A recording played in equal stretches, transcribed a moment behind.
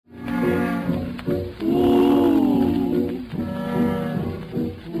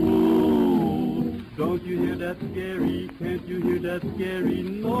that scary? Can't you hear that scary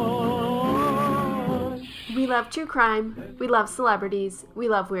noise? We love true crime, we love celebrities, we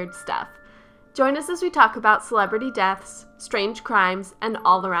love weird stuff. Join us as we talk about celebrity deaths, strange crimes, and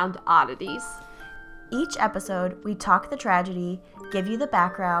all-around oddities. Each episode, we talk the tragedy, give you the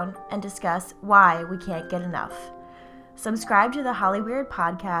background, and discuss why we can't get enough. Subscribe to the Hollyweird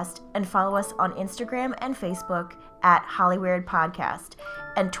Podcast and follow us on Instagram and Facebook at Hollyweird Podcast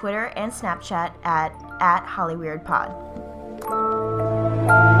and Twitter and Snapchat at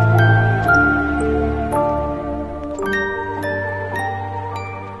HollyWeirdPod.